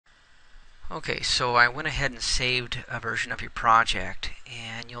Okay, so I went ahead and saved a version of your project,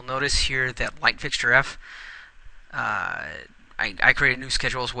 and you'll notice here that light fixture F, I created a new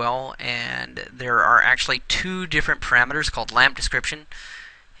schedule as well, and there are actually two different parameters called lamp description.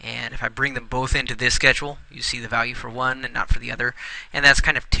 And if I bring them both into this schedule, you see the value for one and not for the other. And that's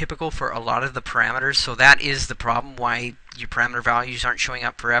kind of typical for a lot of the parameters. So that is the problem why your parameter values aren't showing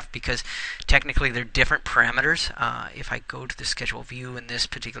up for F, because technically they're different parameters. If I go to the schedule view in this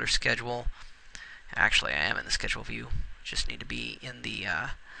particular schedule, actually I am in the schedule view. Just need to be in the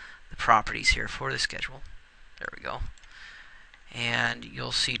properties here for the schedule. There we go. And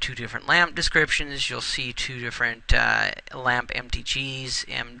you'll see two different lamp descriptions. You'll see two different lamp MTGs,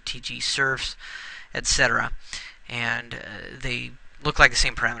 MTG surfs, etc. And they look like the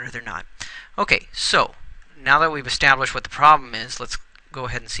same parameter. They're not. Okay, so now that we've established what the problem is, let's go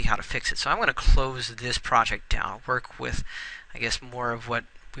ahead and see how to fix it. So I'm going to close this project down, work with, I guess, more of what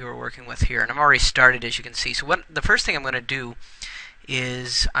we were working with here. And I'm already started, as you can see. So the first thing I'm going to do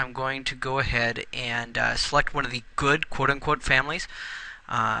is I'm going to go ahead and select one of the good quote-unquote families,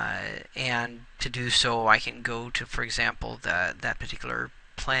 and to do so I can go to, for example, that particular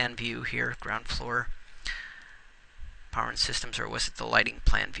plan view here, ground floor power and systems, or was it the lighting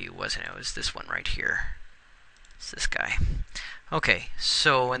plan view? Wasn't it? It was this one right here. It's this guy. Okay,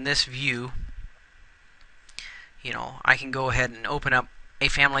 so in this view, I can go ahead and open up a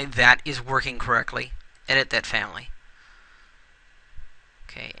family that is working correctly, edit that family.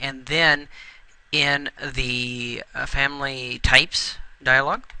 Okay, and then in the family types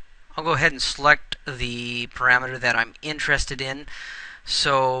dialog, I'll go ahead and select the parameter that I'm interested in.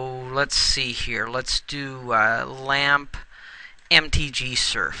 So let's see here. Let's do lamp MTG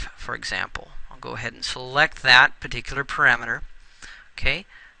surf, for example. I'll go ahead and select that particular parameter. Okay,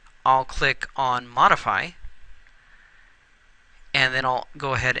 I'll click on modify, and then I'll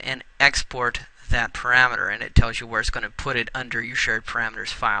go ahead and export that parameter, and it tells you where it's going to put it under your shared parameters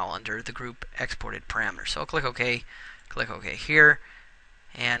file under the group exported parameters. So I'll click OK here,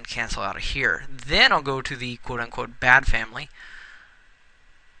 and cancel out of here. Then I'll go to the quote-unquote bad family,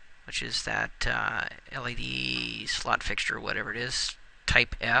 which is that LED slot fixture, whatever it is,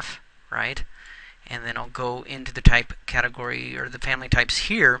 type F, right? And then I'll go into the type category, or the family types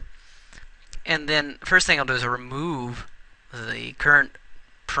here, and then first thing I'll do is I'll remove the current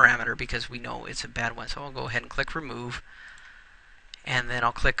parameter because we know it's a bad one. So I'll go ahead and click remove, and then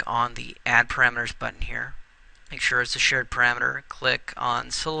I'll click on the add parameters button here. Make sure it's a shared parameter. Click on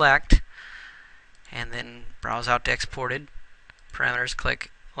select, and then browse out to exported parameters.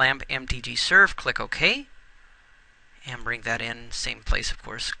 Click lamp MTG surf. Click OK, and bring that in same place, of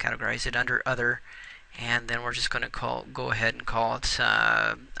course. Categorize it under other, and then we're just going to go ahead and call it.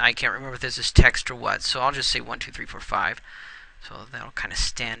 I can't remember if this is text or what, so I'll just say 1 2 3 4 5. So that'll kind of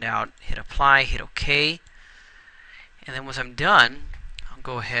stand out. Hit apply, hit OK. And then once I'm done, I'll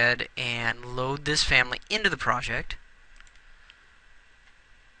go ahead and load this family into the project.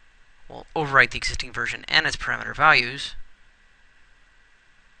 We'll overwrite the existing version and its parameter values.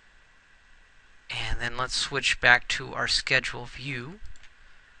 And then let's switch back to our schedule view.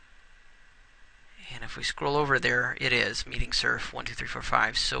 And if we scroll over there, it is meeting surf 1 2 3 4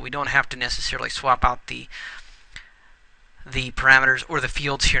 5. So we don't have to necessarily swap out the parameters or the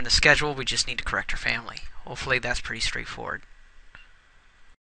fields here in the schedule. We just need to correct our family. Hopefully that's pretty straightforward.